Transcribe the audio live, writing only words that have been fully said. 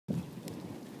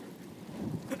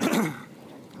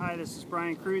Hi, this is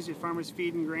Brian Cruz at Farmers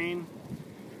Feed and Grain.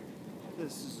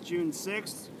 This is June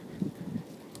 6th.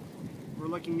 We're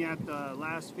looking at the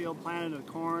last field planted of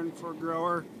corn for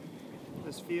grower.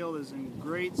 This field is in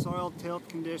great soil tilt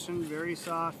condition, very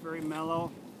soft, very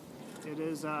mellow. It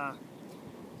is a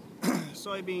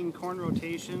soybean corn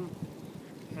rotation.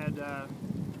 Had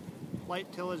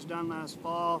light tillage done last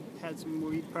fall, had some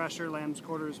weed pressure, lamb's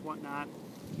quarters, whatnot.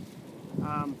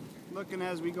 Looking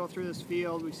as we go through this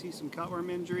field, we see some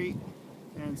cutworm injury,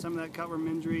 and some of that cutworm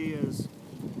injury is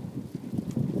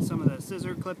some of the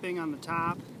scissor clipping on the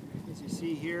top, as you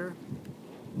see here,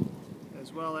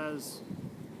 as well as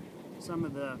some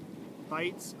of the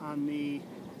bites on the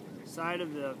side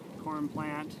of the corn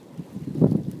plant,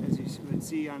 as you would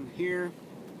see on here,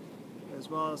 as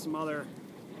well as some other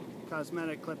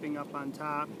cosmetic clipping up on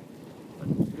top,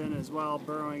 but then as well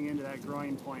burrowing into that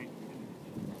growing point.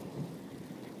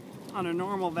 On our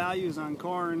normal values on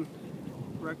corn,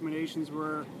 recommendations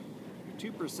were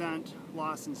 2%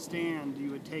 loss in stand.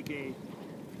 You would take a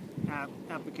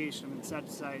application of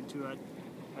insecticide to it.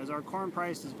 As our corn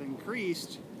prices have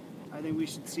increased, I think we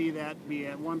should see that be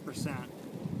at 1%.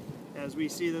 As we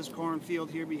see, this corn field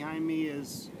here behind me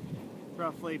is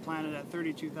roughly planted at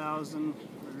 32,000,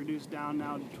 reduced down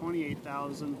now to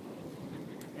 28,000.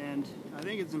 And I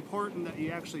think it's important that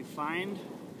you actually find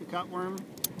the cutworm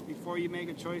before you make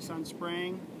a choice on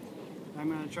spraying. I'm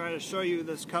going to try to show you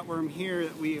this cutworm here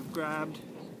that we have grabbed.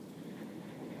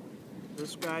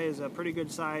 This guy is a pretty good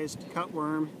sized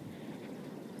cutworm,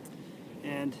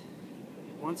 and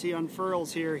once he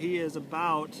unfurls here, he is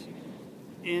about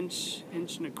inch and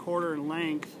a quarter in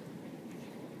length.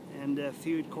 And if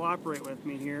you would cooperate with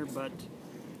me here, but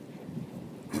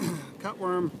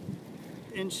cutworm,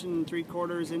 inch and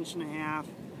 3/4, inch and a half,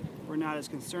 we're not as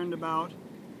concerned about,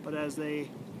 but as they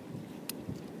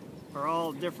are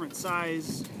all different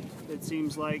size, it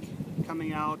seems like,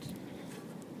 coming out,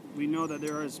 we know that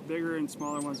there is bigger and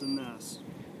smaller ones than this.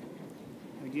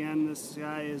 Again, this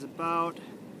guy is about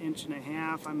inch and a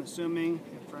half, I'm assuming,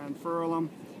 if I unfurl them,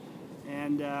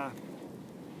 and I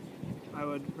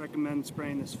would recommend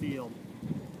spraying this field.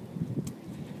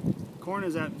 Corn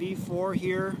is at V4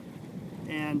 here,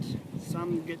 and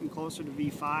some getting closer to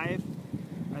V5.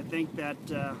 I think that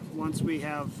once we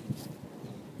have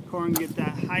corn get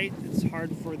that height, it's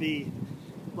hard for the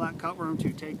black cutworm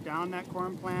to take down that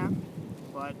corn plant,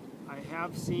 but I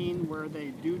have seen where they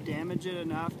do damage it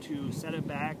enough to set it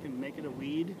back and make it a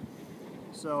weed.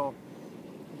 So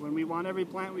when we want every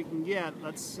plant we can get,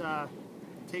 let's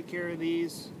take care of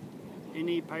these.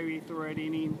 Any pyrethroid,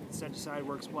 any insecticide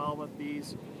works well with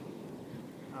these.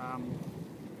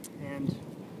 And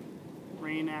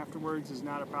rain afterwards is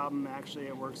not a problem. Actually,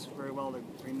 it works very well to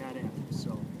bring that in.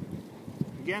 So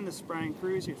again, this is Brian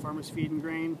Cruz, your Farmers Feed and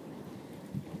Grain.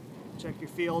 Check your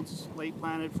fields, late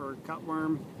planted for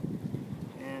cutworm,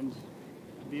 and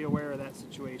be aware of that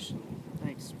situation.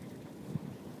 Thanks.